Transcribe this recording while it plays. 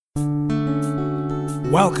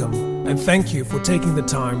Welcome, and thank you for taking the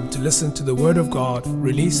time to listen to the Word of God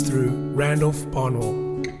released through Randolph Barnwell.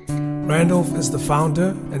 Randolph is the founder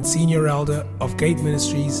and senior elder of Gate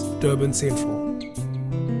Ministries, Durban Central.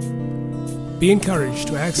 Be encouraged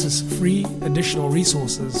to access free additional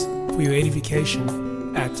resources for your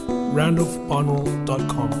edification at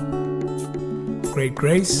randolphbarnwell.com. Great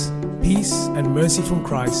grace, peace, and mercy from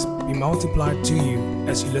Christ be multiplied to you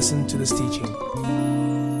as you listen to this teaching.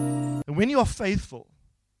 When you are faithful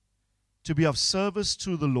to be of service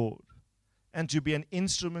to the Lord and to be an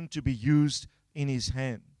instrument to be used in His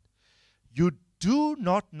hand, you do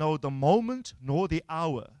not know the moment nor the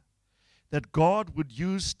hour that God would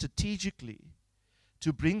use strategically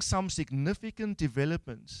to bring some significant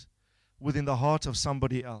developments within the heart of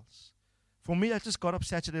somebody else. For me, I just got up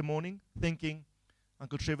Saturday morning thinking,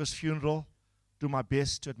 Uncle Trevor's funeral, do my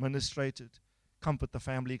best to administrate it, comfort the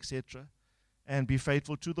family, etc., and be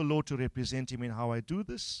faithful to the Lord to represent Him in how I do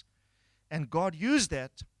this. And God used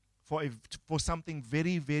that for something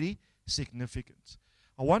very, very significant.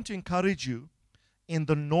 I want to encourage you, in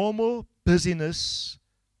the normal busyness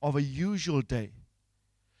of a usual day,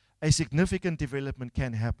 a significant development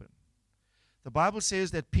can happen. The Bible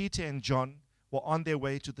says that Peter and John were on their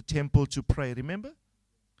way to the temple to pray, remember?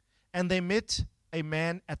 And they met a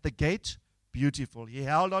man at the gate. Beautiful. He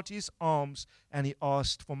held out his arms and he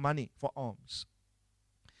asked for money, for alms.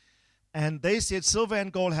 And they said, silver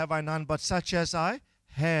and gold have I none, but such as I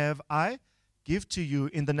have, I give to you.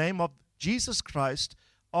 In the name of Jesus Christ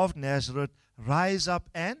of Nazareth, rise up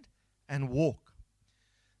and walk.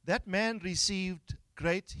 That man received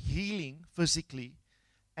great healing physically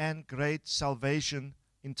and great salvation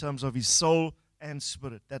in terms of his soul and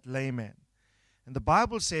spirit, that layman. And the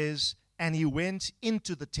Bible says, and he went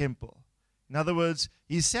into the temple. In other words,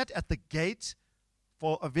 he sat at the gate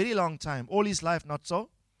for a very long time, all his life, not so,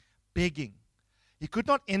 begging. He could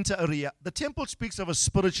not enter the temple speaks of a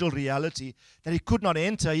spiritual reality that he could not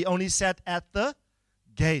enter. He only sat at the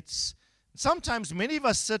gates. Sometimes many of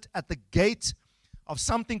us sit at the gate of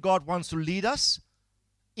something God wants to lead us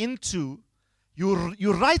into. You're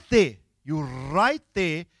right there. You're right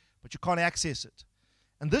there, but you can't access it.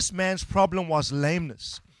 And this man's problem was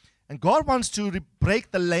lameness. And God wants to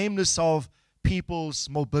break the lameness of people's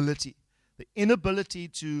mobility, the inability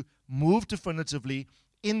to move definitively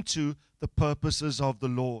into the purposes of the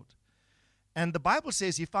Lord. And the Bible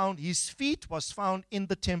says his feet was found in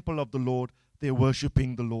the temple of the Lord, there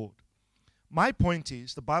worshiping the Lord. My point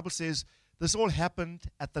is, the Bible says this all happened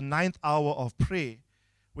at the 9th hour of prayer,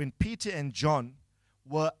 when Peter and John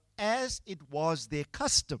were, as it was their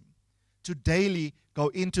custom, to daily go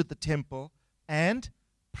into the temple and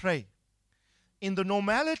pray. In the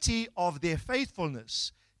normality of their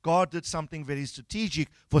faithfulness, God did something very strategic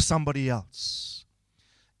for somebody else.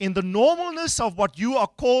 In the normalness of what you are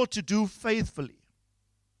called to do faithfully,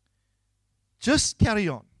 just carry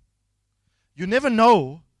on. You never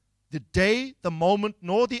know the day, the moment,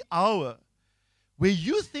 nor the hour where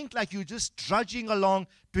you think like you're just drudging along,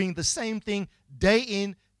 doing the same thing day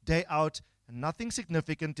in, day out, and nothing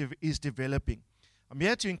significant is developing. I'm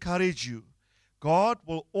here to encourage you. God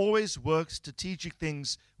will always work strategic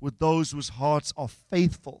things with those whose hearts are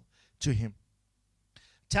faithful to Him.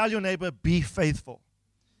 Tell your neighbor, be faithful.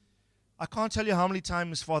 I can't tell you how many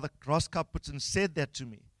times Father Ross Cuthbertson said that to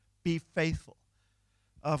me. Be faithful.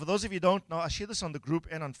 For those of you who don't know, I share this on the group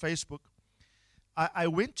and on Facebook. I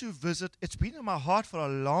went to visit. It's been in my heart for a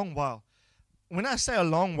long while. When I say a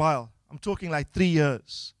long while, I'm talking like 3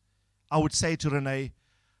 years. I would say to Renee,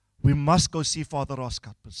 we must go see Father Ross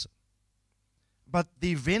Cuthbertson. But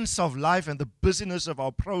the events of life and the busyness of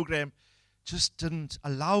our program just didn't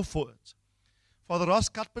allow for it. Father Ross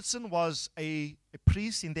Cuthbertson was a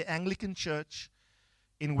priest in the Anglican Church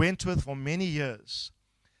in Wentworth for many years.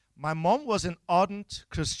 My mom was an ardent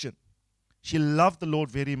Christian. She loved the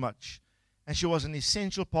Lord very much. And she was an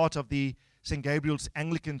essential part of the St. Gabriel's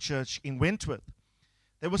Anglican Church in Wentworth.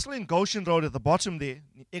 They were still in Goshen Road at the bottom there,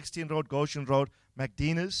 Exton Road, Goshen Road,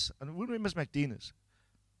 McDina's. And who remembers McDina's?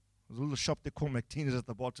 There's a little shop they call McDina's at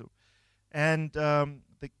the bottom. And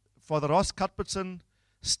Father Ross Cuthbertson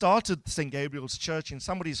started St. Gabriel's Church in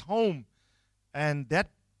somebody's home. And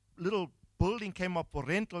that little building came up for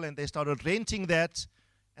rental, and they started renting that,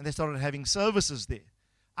 and they started having services there.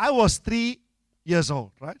 I was 3 years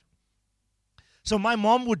old, right? So my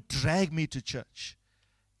mom would drag me to church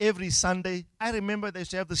every Sunday. I remember they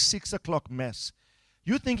used to have the 6 o'clock mass.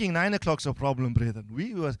 You're thinking 9 o'clock's a problem, brethren.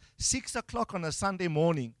 We were 6 o'clock on a Sunday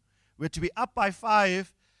morning. We had to be up by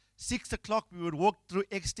 5. 6 o'clock, we would walk through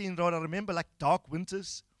Exton Road. I remember like dark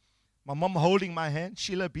winters. My mom holding my hand,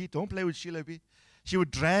 Sheila B. Don't play with Sheila B. she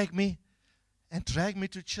would drag me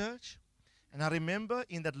to church. And I remember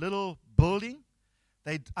in that little building,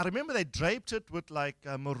 I remember they draped it with like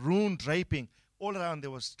maroon draping. All around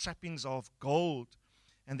there was trappings of gold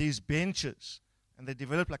and these benches. And they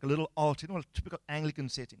developed like a little altar, a typical Anglican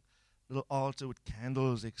setting. Little altar with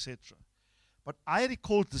candles, etc. But I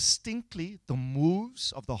recall distinctly the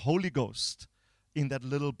moves of the Holy Ghost in that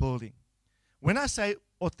little building. When I say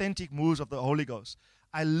authentic moves of the Holy Ghost,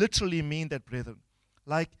 I literally mean that, brethren.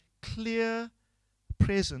 Like clear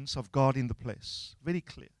presence of God in the place. Very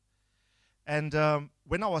clear. And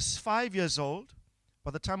when I was 5 years old,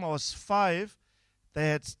 by the time I was 5, they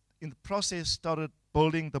had, in the process, started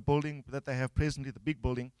building the building that they have presently, the big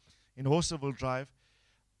building in Horseville Drive.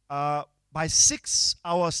 By 6,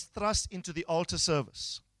 I was thrust into the altar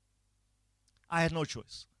service. I had no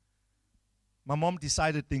choice. My mom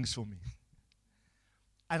decided things for me.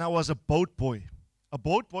 And I was a boat boy. A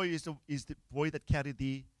boat boy is the boy that carried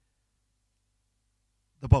the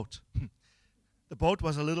boat. The boat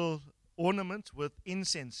was a little ornament with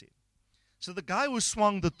incense in. So the guy who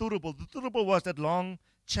swung the turubal was that long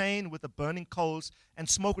chain with the burning coals, and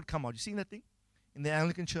smoke would come out. You seen that thing in the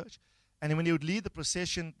Anglican church? And when he would lead the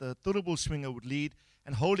procession, the turubal swinger would lead,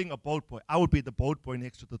 and holding a boat boy. I would be the boat boy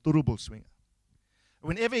next to the turubal swinger.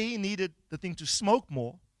 Whenever he needed the thing to smoke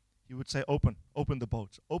more, he would say, open the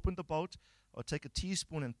boat. Open the boat, or take a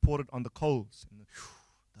teaspoon and pour it on the coals. And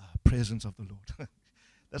the presence of the Lord.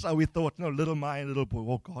 That's how we thought, little boy,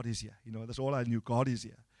 oh, God is here. That's all I knew, God is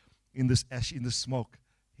here. In this ash, in this smoke,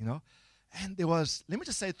 And there was, let me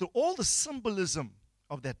just say, through all the symbolism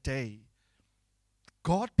of that day,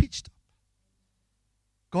 God pitched up.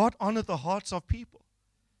 God honored the hearts of people.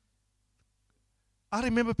 I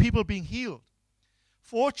remember people being healed.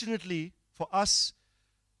 Fortunately for us,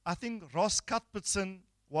 I think Ross Cuthbertson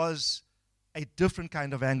was a different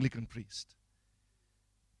kind of Anglican priest.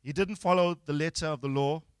 He didn't follow the letter of the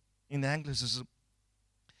law in Anglicanism.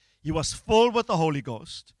 He was filled with the Holy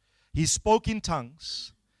Ghost. He spoke in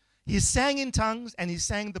tongues. He sang in tongues, and he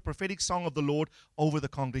sang the prophetic song of the Lord over the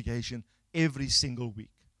congregation every single week.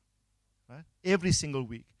 Right? Every single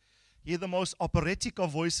week. He had the most operatic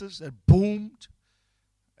of voices that boomed.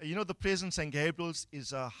 The praise in St. Gabriel's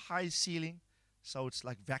is a high ceiling, so it's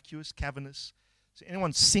like vacuous, cavernous. So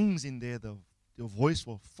anyone sings in there, their voice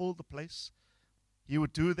will fill the place. He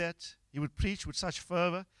would do that. He would preach with such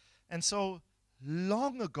fervor. And so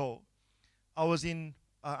long ago, I was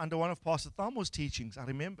under one of Pastor Thamo's teachings. I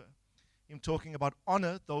remember him talking about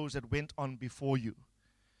honor those that went on before you.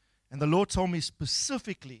 And the Lord told me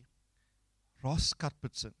specifically, Ross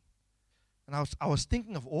Cuthbertson. And I was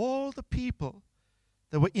thinking of all the people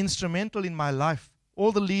that were instrumental in my life,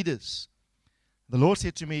 all the leaders. The Lord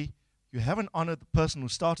said to me, you haven't honored the person who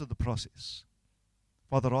started the process,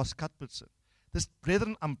 Father Ross Cuthbertson. This,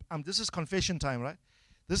 brethren, this is confession time, right?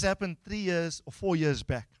 This happened 3 years or 4 years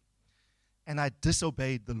back. And I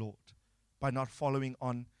disobeyed the Lord by not following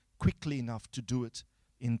on quickly enough to do it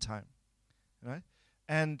in time. Right?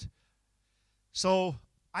 And so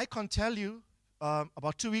I can tell you,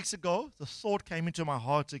 about 2 weeks ago, the thought came into my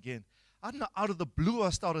heart again. I don't know, out of the blue,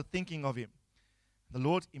 I started thinking of him. The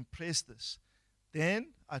Lord impressed this.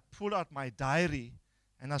 Then I pulled out my diary,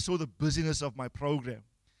 and I saw the busyness of my program.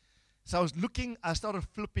 So I started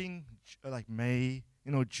flipping like May,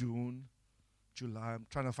 June, July. I'm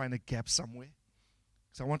trying to find a gap somewhere.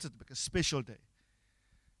 Because I wanted to make a special day.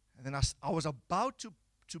 And then I was about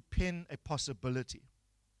to pen a possibility.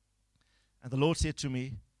 And the Lord said to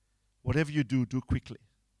me, whatever you do, do quickly.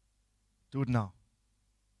 Do it now.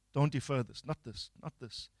 Don't defer this. Not this. Not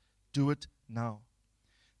this. Do it now.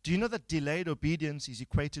 Do you know that delayed obedience is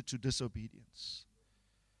equated to disobedience?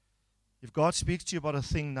 If God speaks to you about a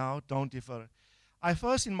thing now, don't defer it. I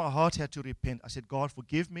first in my heart had to repent. I said, God,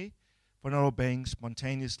 forgive me for not obeying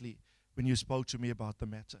spontaneously when you spoke to me about the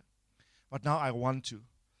matter. But now I want to.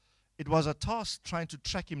 It was a task trying to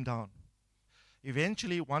track him down.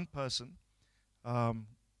 Eventually, one person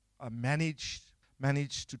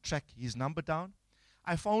managed to track his number down.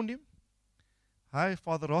 I phoned him. Hi,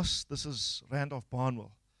 Father Ross, this is Randolph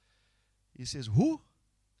Barnwell. He says, who?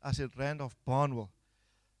 I said, Randolph Barnwell.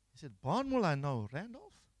 He said, Barnwell, I know.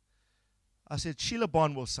 Randolph? I said, Sheila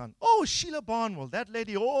Barnwell's son. Oh, Sheila Barnwell. That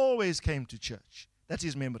lady always came to church. That's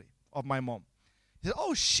his memory of my mom. He said,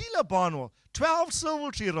 oh, Sheila Barnwell, 12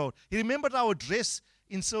 Silvertree Road. He remembered our address.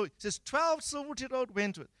 He says, 12 Silvertree Road,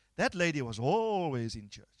 Wentworth. That lady was always in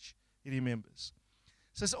church. He remembers.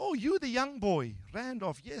 Says, oh, you the young boy,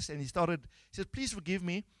 Randolph, yes. And he said, please forgive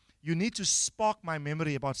me. You need to spark my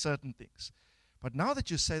memory about certain things. But now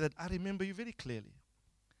that you say that, I remember you very clearly.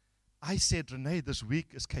 I said, Renee, this week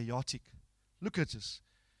is chaotic. Look at this.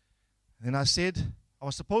 Then I said, I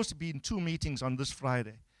was supposed to be in 2 meetings on this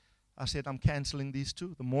Friday. I said, I'm canceling these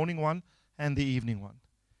 2, the morning one and the evening one.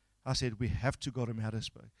 I said, we have to go to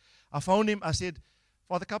Maritzburg. I phoned him. I said,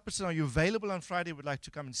 Father Cuthbertson, are you available on Friday? We'd like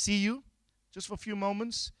to come and see you just for a few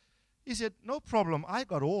moments. He said, no problem. I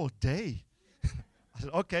got all day. I said,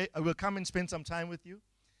 okay, I will come and spend some time with you.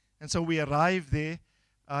 And so we arrived there.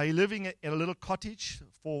 He's living in a little cottage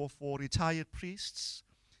for retired priests.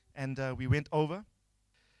 And we went over.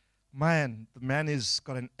 Man, the man has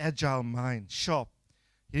got an agile mind, sharp.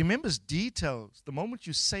 He remembers details. The moment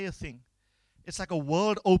you say a thing, it's like a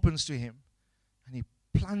world opens to him. And he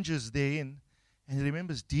plunges therein. And he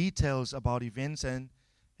remembers details about events and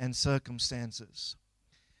circumstances.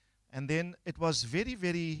 And then it was very,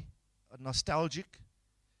 very nostalgic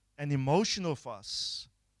and emotional for us,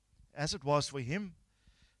 as it was for him,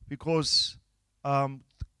 because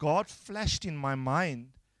God flashed in my mind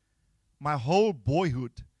my whole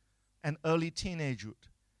boyhood and early teenagehood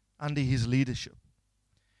under his leadership.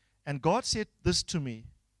 And God said this to me: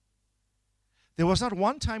 there was not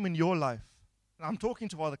one time in your life, and I'm talking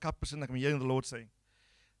to Father Cuthbertson, like I'm hearing the Lord saying,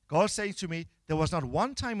 God saying to me, there was not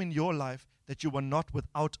one time in your life that you were not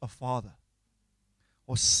without a father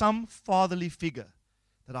or some fatherly figure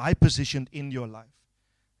that I positioned in your life.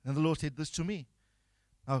 And the Lord said this to me.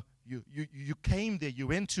 Now, you came there, you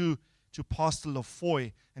went to Pastor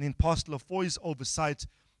Lafoy, and in Pastor Lafoy's oversight,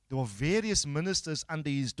 there were various ministers under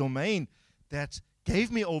his domain that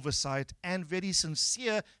gave me oversight, and very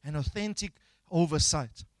sincere and authentic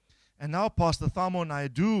oversight. And now Pastor Thamo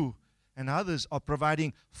Naidu and others are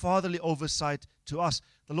providing fatherly oversight to us.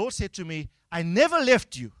 The Lord said to me, I never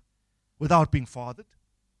left you without being fathered.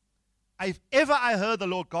 If ever I heard the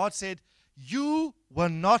Lord, God said, you were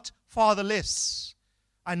not fatherless.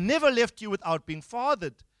 I never left you without being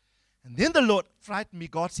fathered. And then the Lord frightened me.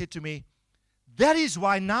 God said to me, that is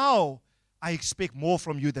why now I expect more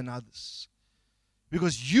from you than others.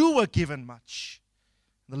 Because you were given much.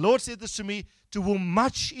 The Lord said this to me, to whom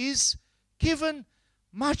much is given,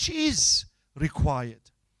 much is required.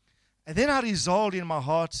 And then I resolved in my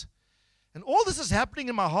heart, and all this is happening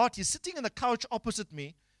in my heart. He's sitting on the couch opposite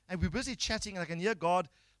me, and we're busy chatting, and I can hear God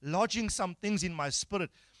lodging some things in my spirit.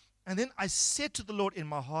 And then I said to the Lord in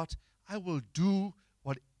my heart, I will do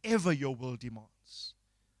whatever your will demands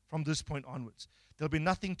from this point onwards. There'll be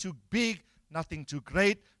nothing too big, nothing too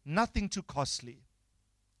great, nothing too costly.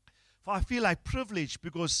 For I feel like privileged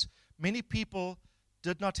because many people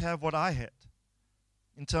did not have what I had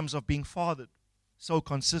in terms of being fathered so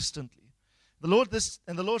consistently. The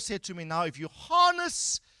Lord said to me, now if you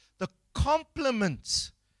harness the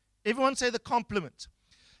compliment, everyone say the compliment.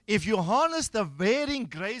 If you harness the varying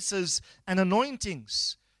graces and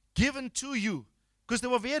anointings given to you, because there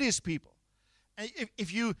were various people, and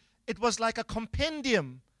it was like a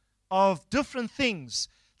compendium of different things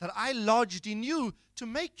that I lodged in you to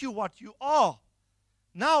make you what you are.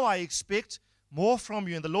 Now I expect more from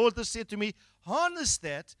you. And the Lord has said to me, harness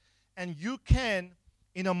that, and you can,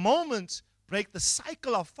 in a moment, break the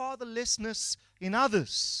cycle of fatherlessness in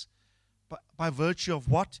others by virtue of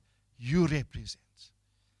what you represent.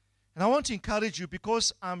 And I want to encourage you,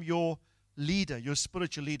 because I'm your leader, your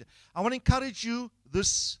spiritual leader, I want to encourage you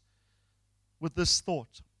with this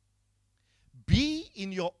thought. Be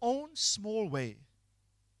in your own small way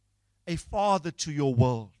a father to your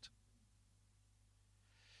world.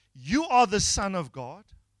 You are the Son of God.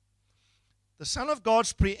 The Son of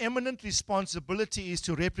God's preeminent responsibility is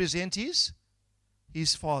to represent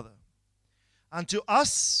His Father. Unto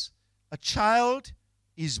us a child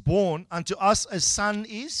is born, unto us a son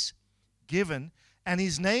is given, and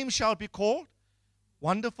His name shall be called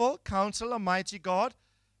Wonderful, Counselor, Mighty God,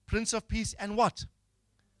 Prince of Peace, and what?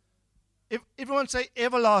 If everyone say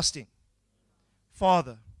Everlasting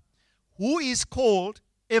Father. Who is called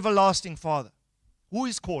Everlasting Father? Who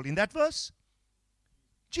is called in that verse?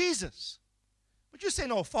 Jesus. But you say,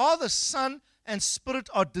 no, Father, Son, and Spirit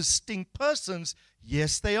are distinct persons.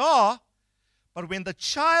 Yes, they are. But when the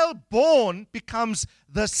child born becomes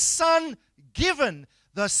the Son given,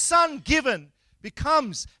 the Son given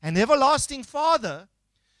becomes an everlasting Father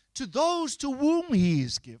to those to whom He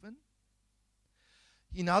is given.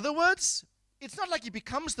 In other words, it's not like He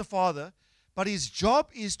becomes the Father, but His job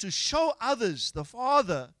is to show others the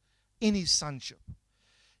Father in His sonship.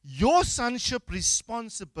 Your sonship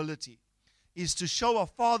responsibility is to show a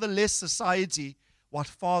fatherless society what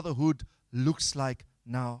fatherhood looks like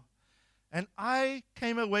now. And I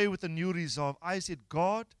came away with a new resolve. I said,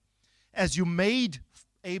 God, as you made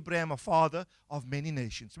Abraham a father of many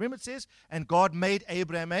nations. Remember it says, and God made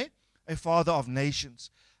Abraham a father of nations.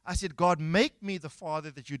 I said, God, make me the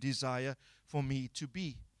father that you desire for me to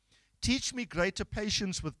be. Teach me greater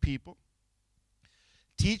patience with people.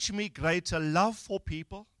 Teach me greater love for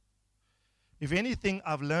people. If anything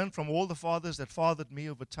I've learned from all the fathers that fathered me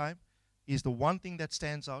over time, is the one thing that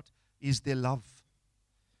stands out is their love.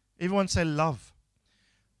 Everyone say love.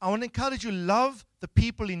 I want to encourage you, love the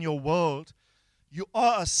people in your world. You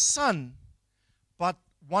are a son, but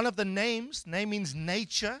one of the names, name means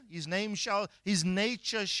nature. His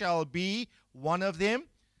nature shall be one of them.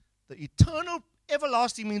 The eternal,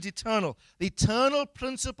 everlasting means eternal. The eternal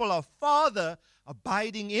principle of Father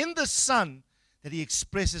abiding in the Son, that He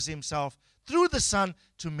expresses Himself through the Son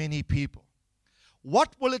to many people.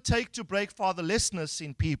 What will it take to break fatherlessness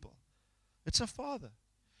in people? It's a father.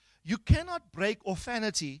 You cannot break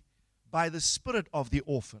orphanity by the spirit of the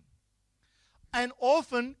orphan. An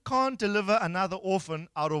orphan can't deliver another orphan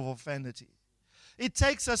out of orphanity. It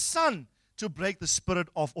takes a son to break the spirit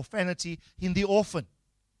of orphanity in the orphan.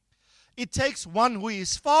 It takes one who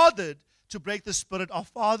is fathered to break the spirit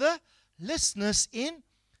of fatherlessness in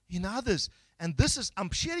others. And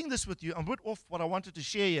I'm sharing this with you. I'm a bit off what I wanted to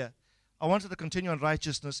share here. I wanted to continue on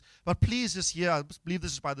righteousness. But please, this year, I believe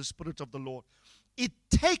this is by the Spirit of the Lord.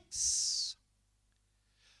 It's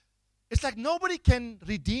like nobody can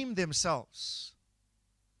redeem themselves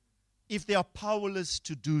if they are powerless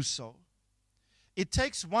to do so. It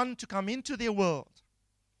takes one to come into their world.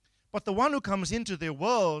 But the one who comes into their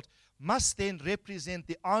world must then represent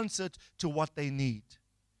the answer to what they need.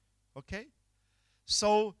 Okay?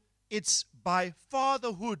 So it's by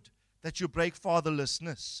fatherhood that you break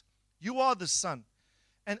fatherlessness. You are the son.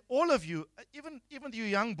 And all of you, even you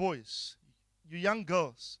young boys, you young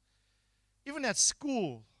girls, even at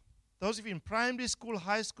school, those of you in primary school,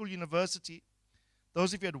 high school, university,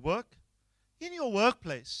 those of you at work, in your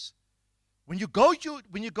workplace, when you go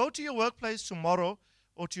to your workplace tomorrow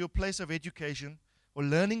or to your place of education or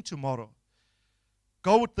learning tomorrow,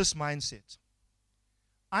 go with this mindset.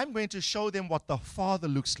 I'm going to show them what the Father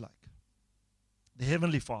looks like, the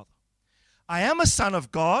Heavenly Father. I am a son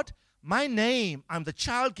of God. My name, I'm the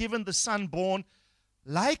child given, the son born,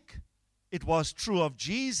 like it was true of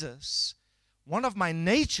Jesus. One of my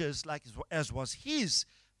natures, like as was his,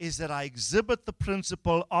 is that I exhibit the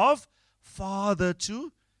principle of father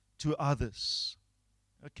to others.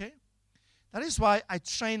 Okay? That is why I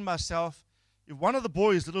train myself. If one of the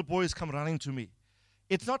little boys come running to me,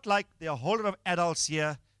 it's not like there are a whole lot of adults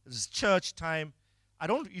here. It's church time.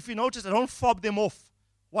 If you notice, I don't fob them off.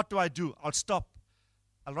 What do? I'll stop.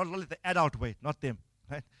 I'll not let the adult wait, not them.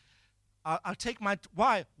 Right? I'll take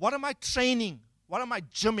why? What am I training? What am I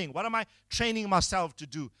gymming? What am I training myself to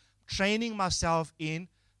do? Training myself in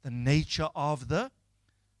the nature of the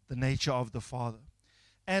Father.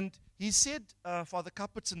 And he said, Father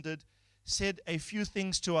Cuthbertson said a few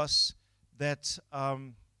things to us that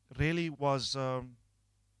really was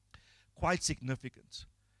quite significant.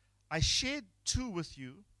 I shared two with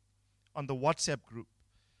you on the WhatsApp group.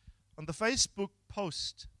 On the Facebook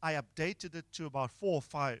post, I updated it to about 4 or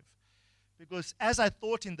 5. Because as I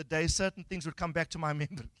thought in the day, certain things would come back to my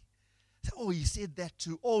memory. Oh, he said that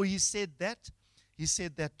too. Oh, he said that. He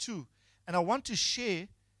said that too. And I want to share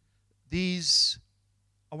these.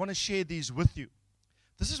 I want to share these with you.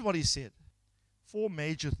 This is what he said. 4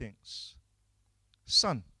 major things.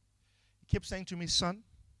 Son. He kept saying to me, son,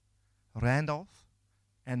 Randolph,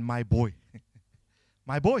 and my boy.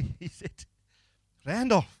 My boy, he said.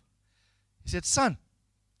 Randolph. He said, son.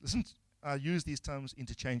 Listen, I use these terms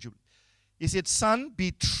interchangeably. He said, son, be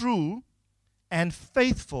true and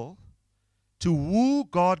faithful to who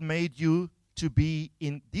God made you to be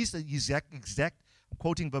in. These are exact, I'm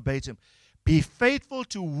quoting verbatim. Be faithful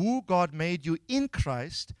to who God made you in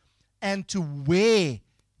Christ and to where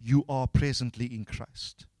you are presently in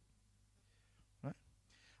Christ. Right?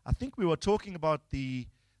 I think we were talking about the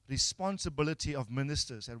responsibility of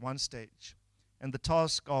ministers at one stage and the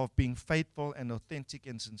task of being faithful and authentic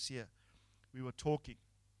and sincere. We were talking.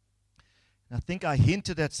 And I think I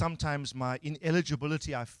hinted at sometimes my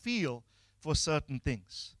ineligibility I feel for certain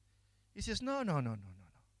things. He says, no,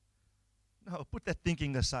 put that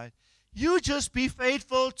thinking aside. You just be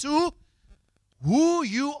faithful to who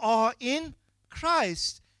you are in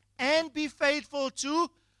Christ and be faithful to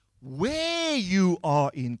where you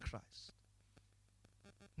are in Christ.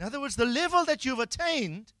 In other words, the level that you've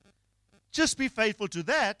attained, just be faithful to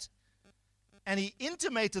that. And he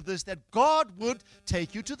intimated this, that God would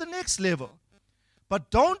take you to the next level. But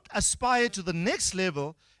don't aspire to the next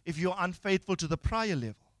level if you're unfaithful to the prior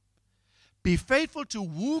level. Be faithful to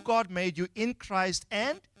who God made you in Christ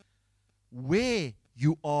and where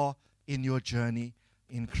you are in your journey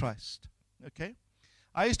in Christ. Okay?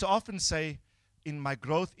 I used to often say in my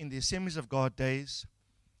growth in the Assemblies of God days,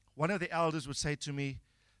 one of the elders would say to me,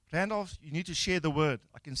 Randolph, you need to share the word.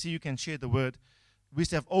 I can see you can share the word. We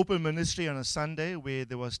used to have open ministry on a Sunday where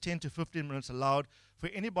there was 10 to 15 minutes allowed for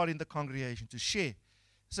anybody in the congregation to share.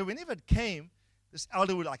 So whenever it came, this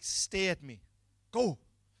elder would like stare at me. Go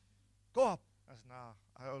up. I said,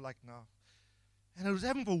 I was like, no. And it was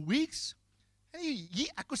happening for weeks. And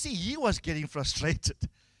I could see he was getting frustrated.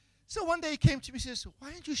 So one day he came to me and says,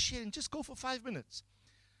 why aren't you sharing? Just go for 5 minutes.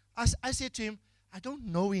 I said to him, I don't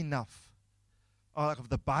know enough of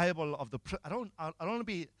the Bible, I don't want to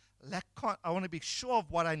be I want to be sure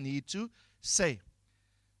of what I need to say.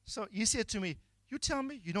 So he said to me, you tell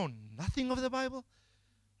me you know nothing of the Bible?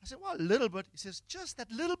 I said, well, a little bit. He says, just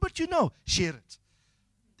that little bit you know, share it.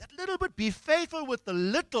 That little bit, be faithful with the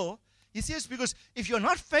little. He says, because if you're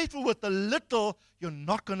not faithful with the little, you're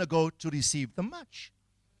not going to go to receive the much.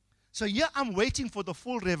 So here I'm waiting for the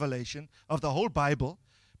full revelation of the whole Bible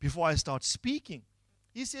before I start speaking.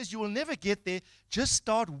 He says, you will never get there. Just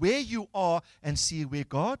start where you are and see where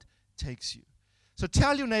God takes you. So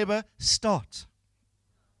tell your neighbor, start.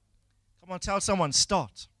 Come on, tell someone,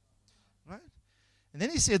 start. Right? And then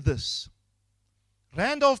he said this,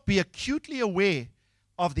 Randolph, be acutely aware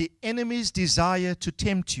of the enemy's desire to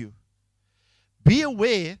tempt you. Be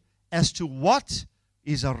aware as to what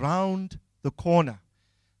is around the corner.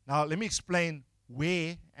 Now, let me explain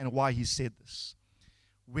where and why he said this.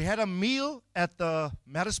 We had a meal at the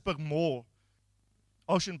Maritzburg Mall,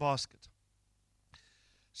 Ocean Basket.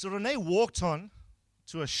 So Renee walked on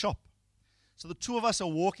to a shop. So the two of us are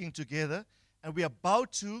walking together, and we're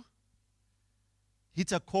about to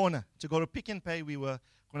hit a corner to go to Pick n Pay. We were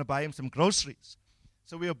going to buy him some groceries.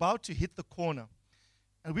 So we were about to hit the corner.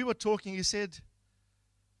 And we were talking. He said,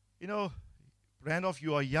 you know, Randolph,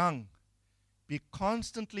 you are young. Be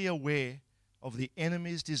constantly aware of the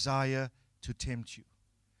enemy's desire to tempt you.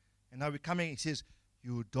 And now we're coming, he says,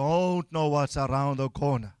 you don't know what's around the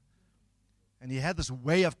corner. And he had this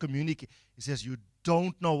way of communicating. He says, you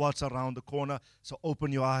don't know what's around the corner, so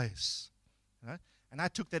open your eyes. Right? And I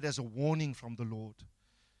took that as a warning from the Lord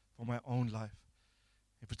for my own life.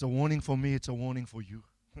 If it's a warning for me, it's a warning for you.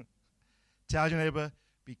 Tell your neighbor,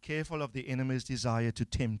 be careful of the enemy's desire to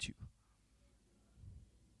tempt you.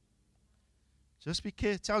 Just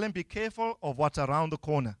tell them, be careful of what's around the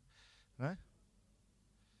corner. Right?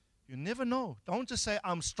 You never know. Don't just say,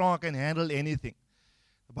 I'm strong, I can handle anything.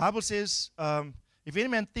 The Bible says, if any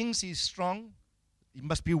man thinks he's strong, he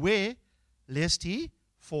must beware lest he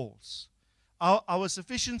falls. Our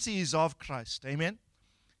sufficiency is of Christ. Amen?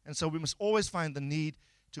 And so we must always find the need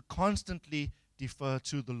to constantly defer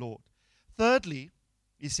to the Lord. Thirdly,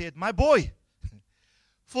 he said, my boy,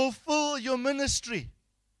 fulfill your ministry.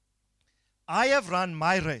 I have run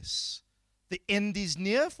my race. The end is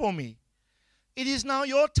near for me. It is now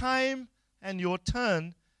your time and your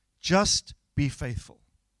turn. Just be faithful.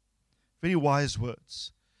 Very wise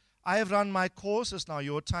words. I have run my course. It's now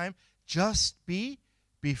your time. Just be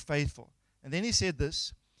faithful. And then he said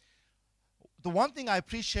this. The one thing I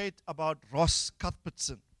appreciate about Ross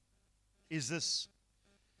Cuthbertson is this.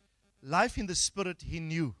 Life in the Spirit he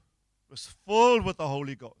knew was filled with the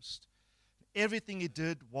Holy Ghost. Everything he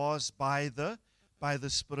did was by the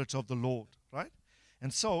Spirit of the Lord, right?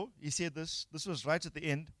 And so he said this was right at the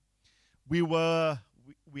end. We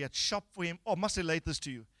had shopped for him. Oh, I must relate this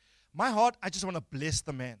to you. My heart, I just want to bless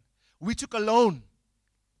the man. We took a loan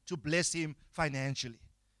to bless him financially.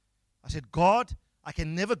 I said, God, I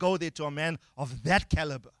can never go there to a man of that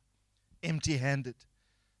caliber, empty-handed.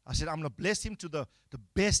 I said, I'm going to bless him to the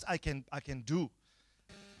best I can do.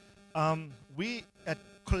 We had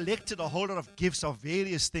collected a whole lot of gifts of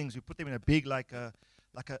various things. We put them in a big, like a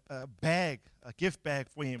bag, a gift bag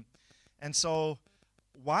for him. And so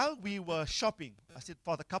while we were shopping, I said,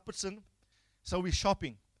 Father Cuthbertson, so we're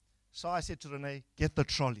shopping. So I said to Renee, get the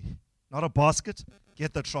trolley. Not a basket,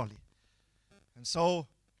 get the trolley. And so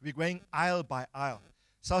we're going aisle by aisle.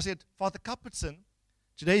 So I said, Father Cuthbertson,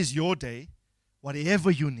 today is your day. Whatever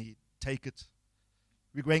you need, take it.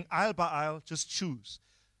 We're going aisle by aisle, just choose.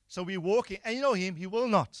 So we're walking, and you know him, he will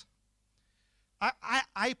not.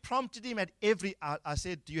 I prompted him at every aisle. I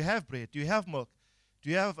said, do you have bread? Do you have milk? Do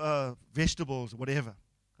you have vegetables, whatever?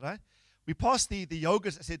 Right? We passed the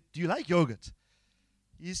yogurt. I said, do you like yogurt?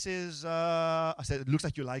 He says, I said, it looks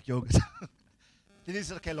like you like yogurt. Then he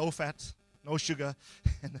said, okay, low fat, no sugar.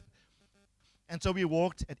 And so we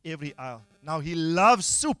walked at every aisle. Now he loves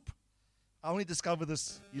soup. I only discovered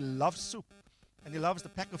this. He loves soup. And he loves the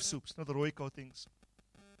pack of soups, the Royco things.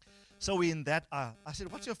 So we're in that aisle. I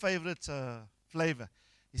said, what's your favorite flavor?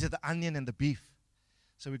 He said, the onion and the beef.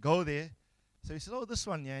 So we go there. So he said, oh, this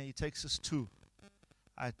one, yeah, he takes us two.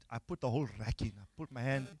 I put the whole rack in. I put my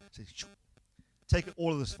hand, said, take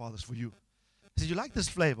all of this, Father, it's for you. He said, you like this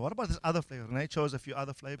flavor? What about this other flavor? And I chose a few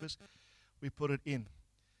other flavors. We put it in.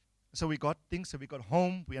 So we got things. So we got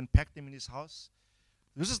home. We unpacked them in his house.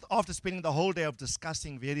 This is after spending the whole day of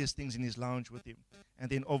discussing various things in his lounge with him. And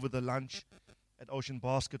then over the lunch at Ocean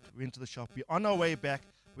Basket, we went to the shop. We're on our way back.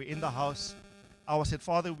 We're in the house. I said,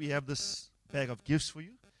 Father, we have this bag of gifts for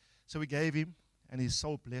you. So we gave him, and he's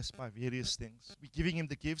so blessed by various things. We're giving him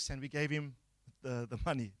the gifts, and we gave him the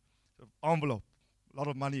money, the envelope, a lot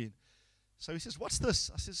of money in. So he says, what's this?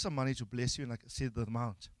 I said, some money to bless you, and I said the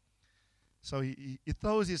amount. So he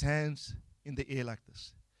throws his hands in the air like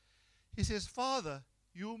this. He says, Father,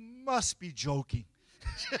 you must be joking.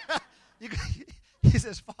 He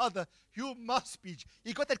says, Father, you must be.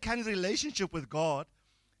 He got that kind of relationship with God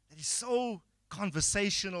that is so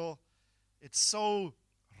conversational. It's so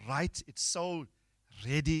right. It's so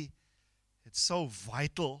ready. It's so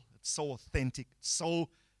vital. It's so authentic. It's so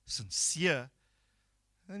sincere.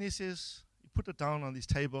 And he says, he put it down on his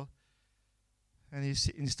table, and he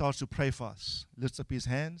starts to pray for us. He lifts up his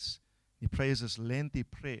hands. He prays this lengthy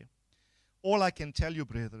prayer. All I can tell you,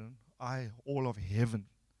 brethren, all of heaven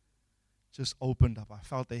just opened up. I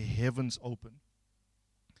felt the heavens open.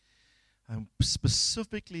 And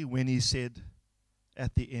specifically when he said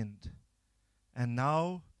at the end, and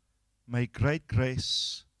now may great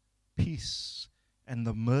grace, peace, and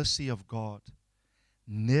the mercy of God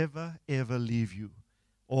never ever leave you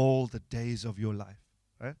all the days of your life.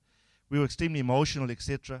 Right? We were extremely emotional,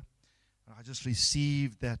 etc. I just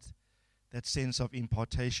received that sense of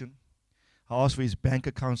impartation. I asked for his bank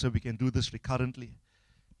account so we can do this recurrently.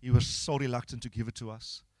 He was so reluctant to give it to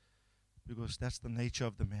us because that's the nature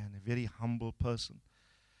of the man, a very humble person.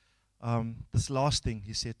 This last thing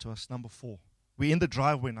he said to us, number 4. We're in the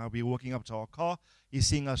driveway now. We're walking up to our car. He's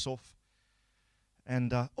seeing us off.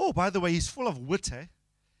 And, by the way, he's full of wit, eh?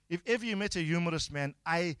 If ever you met a humorous man,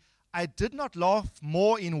 I did not laugh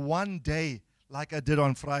more in one day like I did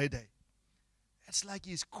on Friday. It's like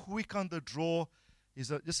he's quick on the draw. He's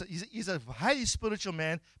a highly spiritual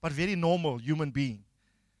man, but very normal human being.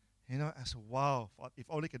 You know, I said, wow, if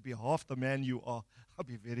only I could be half the man you are, I'll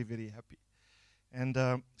be very, very happy. And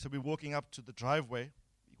so we're walking up to the driveway.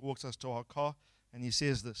 He walks us to our car, and he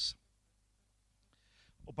says this.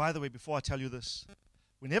 Oh, by the way, before I tell you this,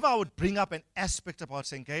 whenever I would bring up an aspect about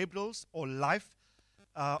St. Gabriel's or life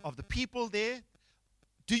of the people there,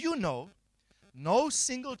 do you know, no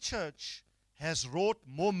single church has wrought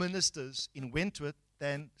more ministers in Wentworth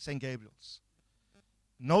than St. Gabriel's.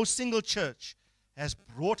 No single church has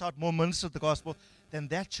brought out more ministers of the gospel than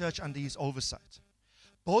that church under his oversight.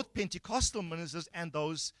 Both Pentecostal ministers and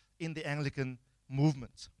those in the Anglican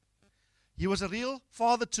movement. He was a real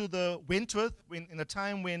father to the Wentworth in a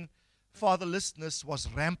time when fatherlessness was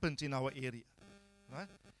rampant in our area. Right?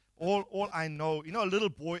 All I know, a little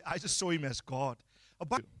boy, I just saw him as God.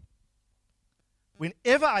 But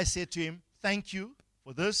whenever I said to him, thank you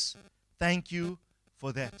for this, thank you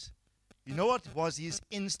for that. You know what was his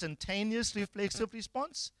instantaneous reflexive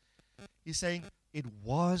response? He's saying, it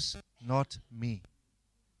was not me.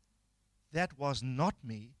 That was not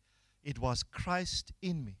me. It was Christ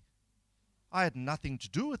in me. I had nothing to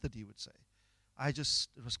do with it, he would say. It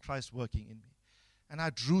was Christ working in me. And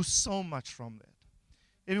I drew so much from that.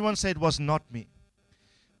 Everyone said it was not me.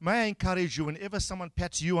 May I encourage you, whenever someone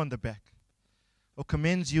pats you on the back or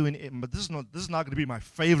commends you, but this is not going to be my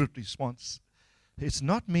favorite response. It's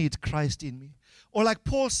not me, it's Christ in me. Or like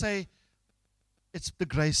Paul say, it's the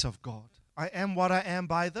grace of God. I am what I am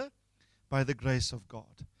by the grace of God.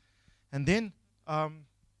 And then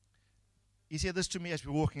he said this to me as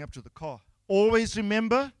we were walking up to the car. Always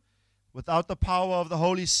remember, without the power of the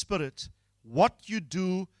Holy Spirit, what you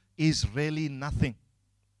do is really nothing.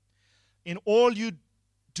 In all you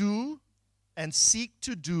do and seek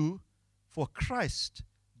to do for Christ,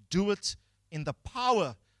 do it in the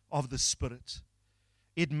power of the Spirit.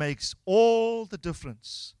 It makes all the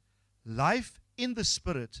difference. Life in the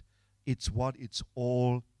Spirit, it's what it's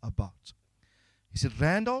all about. He said,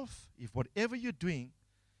 Randolph, if whatever you're doing,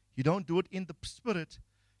 you don't do it in the Spirit,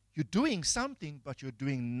 you're doing something, but you're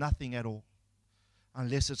doing nothing at all.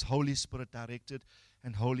 Unless it's Holy Spirit directed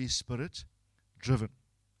and Holy Spirit driven.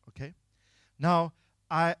 Okay? Now,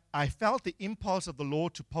 I felt the impulse of the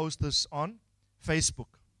Lord to post this on Facebook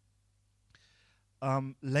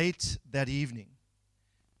late that evening.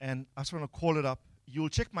 And I just want to call it up. You'll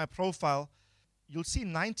check my profile. You'll see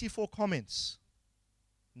 94 comments.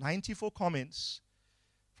 94 comments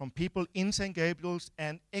from people in St. Gabriel's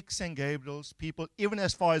and ex-St. Gabriel's, people even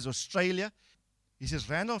as far as Australia. He says,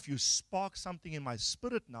 Randolph, you spark something in my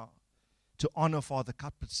spirit now to honor Father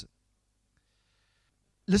Cuthbertson.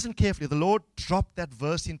 Listen carefully. The Lord dropped that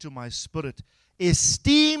verse into my spirit.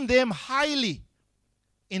 Esteem them highly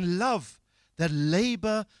in love that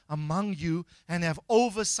labor among you and have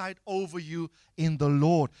oversight over you in the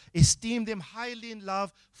Lord. Esteem them highly in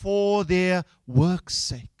love for their work's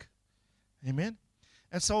sake. Amen?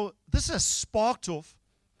 And so this has sparked off.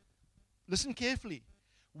 Listen carefully.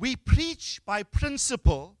 We preach by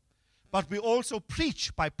principle, but we also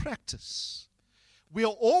preach by practice. We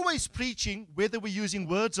are always preaching whether we're using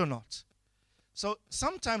words or not. So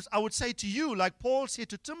sometimes I would say to you, like Paul said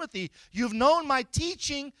to Timothy, you've known my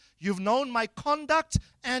teaching, you've known my conduct,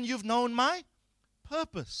 and you've known my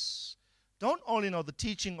purpose. Don't only know the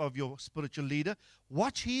teaching of your spiritual leader,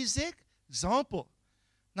 watch his example.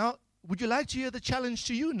 Now, would you like to hear the challenge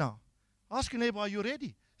to you now? Ask your neighbor, are you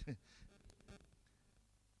ready?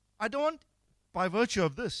 I don't, by virtue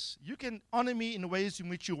of this, you can honor me in the ways in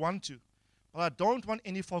which you want to, but I don't want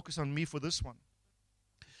any focus on me for this one.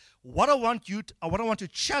 What I want to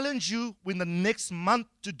challenge you in the next month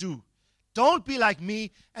to do, don't be like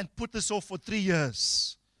me and put this off for 3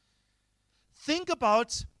 years. Think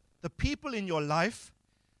about the people in your life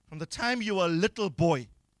from the time you were a little boy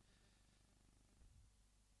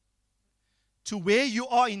to where you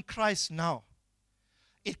are in Christ now.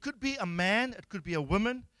 It could be a man, it could be a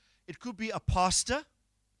woman, it could be a pastor,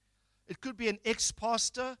 it could be an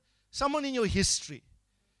ex-pastor, someone in your history.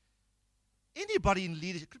 Anybody in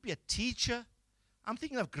leadership, it could be a teacher. I'm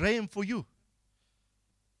thinking of Graham for you.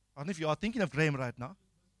 I don't know if you are thinking of Graham right now.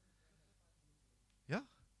 Yeah,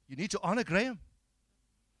 you need to honor Graham.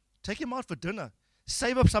 Take him out for dinner.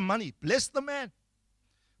 Save up some money. Bless the man.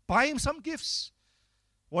 Buy him some gifts.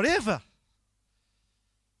 Whatever.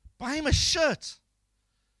 Buy him a shirt.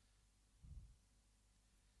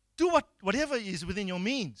 Do whatever is within your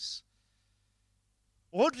means.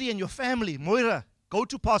 Audrey and your family, Moira, go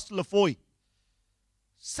to Pastor Lafoy.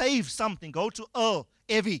 Save something. Go to Earl,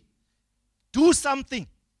 Evie. Do something.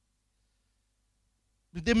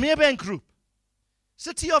 The Meerbank Group.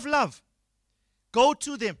 City of Love. Go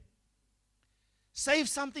to them. Save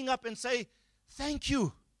something up and say, thank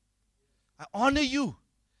you. I honor you.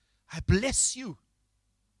 I bless you.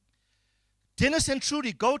 Dennis and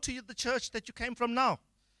Trudy, go to the church that you came from now.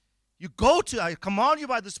 You go to, I command you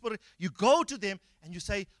by the Spirit, you go to them and you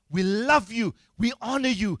say, we love you. We honor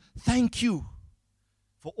you. Thank you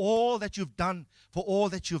for all that you've done, for all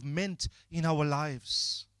that you've meant in our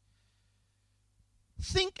lives.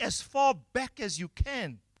 Think as far back as you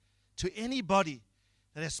can to anybody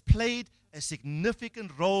that has played a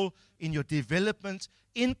significant role in your development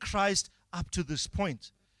in Christ up to this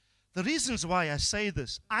point. The reasons why I say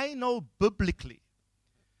this, I know biblically,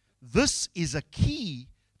 this is a key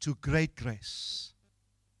to great grace.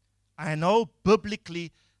 I know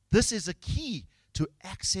biblically, this is a key to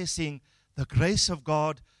accessing the grace of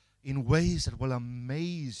God in ways that will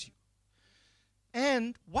amaze you.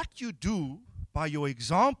 And what you do by your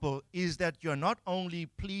example is that you're not only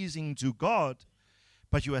pleasing to God,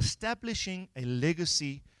 but you're establishing a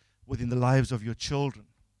legacy within the lives of your children.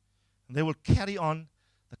 And they will carry on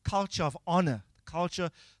the culture of honor. The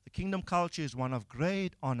kingdom culture is one of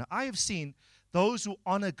great honor. I have seen those who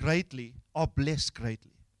honor greatly are blessed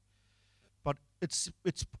greatly. But it's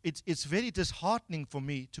very disheartening for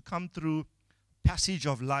me to come through passage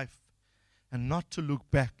of life and not to look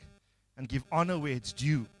back and give honor where it's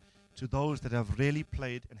due to those that have really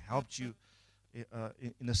played and helped you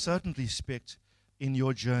in a certain respect in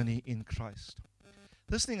your journey in Christ.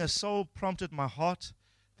 This thing has so prompted my heart.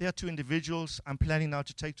 There are 2 individuals I'm planning now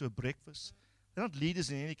to take to a breakfast. They're not leaders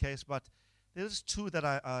in any case, but there's 2 that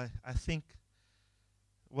I think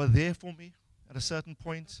were there for me at a certain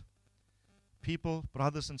point. People,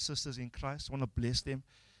 brothers and sisters in Christ, I want to bless them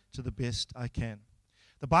to the best I can.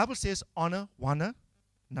 The Bible says honor one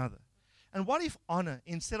another. And what if honor,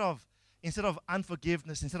 instead of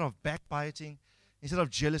unforgiveness, instead of backbiting, instead of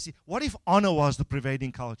jealousy, what if honor was the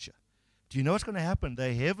prevailing culture? Do you know what's going to happen?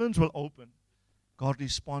 The heavens will open. God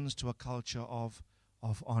responds to a culture of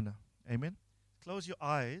honor. Amen? Close your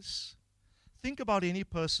eyes. Think about any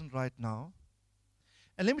person right now.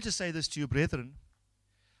 And let me just say this to you, brethren.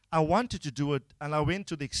 I wanted to do it, and I went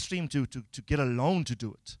to the extreme to get a loan to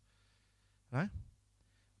do it. Right?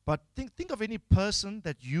 But think of any person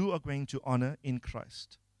that you are going to honor in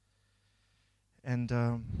Christ. And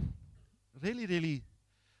really, really,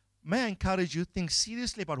 may I encourage you, think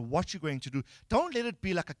seriously about what you're going to do. Don't let it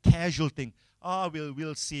be like a casual thing.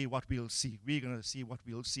 We'll see what we'll see. We're going to see what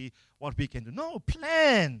we'll see, what we can do. No,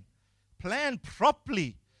 plan. Plan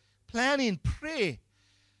properly. Plan in prayer.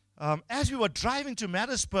 As we were driving to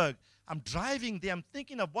Mattersburg, I'm driving there. I'm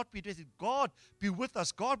thinking of what we did. God, be with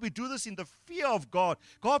us. God, we do this in the fear of God.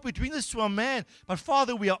 God, we're doing this to a man. But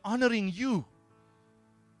Father, we are honoring you.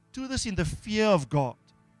 Do this in the fear of God.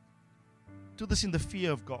 Do this in the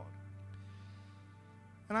fear of God.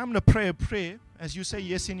 And I'm going to pray a prayer. As you say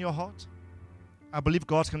yes in your heart, I believe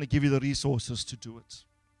God's going to give you the resources to do it.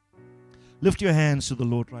 Lift your hands to the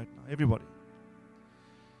Lord right now, everybody.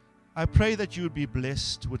 I pray that you would be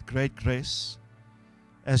blessed with great grace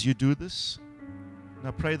as you do this. And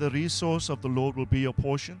I pray the resource of the Lord will be your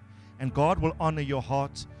portion, and God will honor your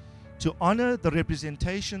heart to honor the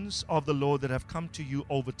representations of the Lord that have come to you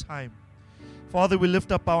over time. Father, we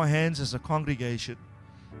lift up our hands as a congregation,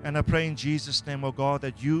 and I pray in Jesus' name, O God,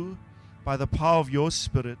 that you, by the power of your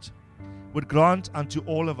Spirit, would grant unto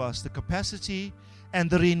all of us the capacity and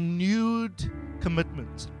the renewed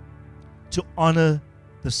commitment to honor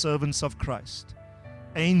the servants of Christ,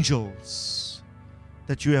 angels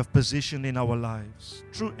that you have positioned in our lives,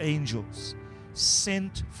 true angels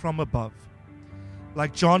sent from above.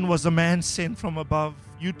 Like John was a man sent from above,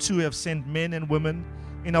 you too have sent men and women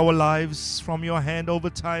in our lives from your hand over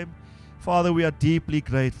time. Father, we are deeply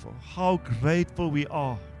grateful. How grateful we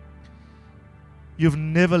are. You've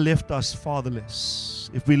never left us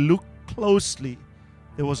fatherless. If we look closely,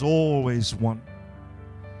 there was always one.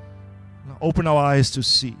 Now open our eyes to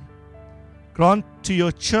see. Grant to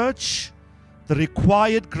your church the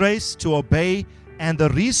required grace to obey and the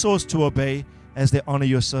resource to obey as they honor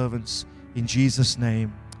your servants. In Jesus'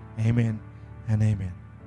 name, amen and amen.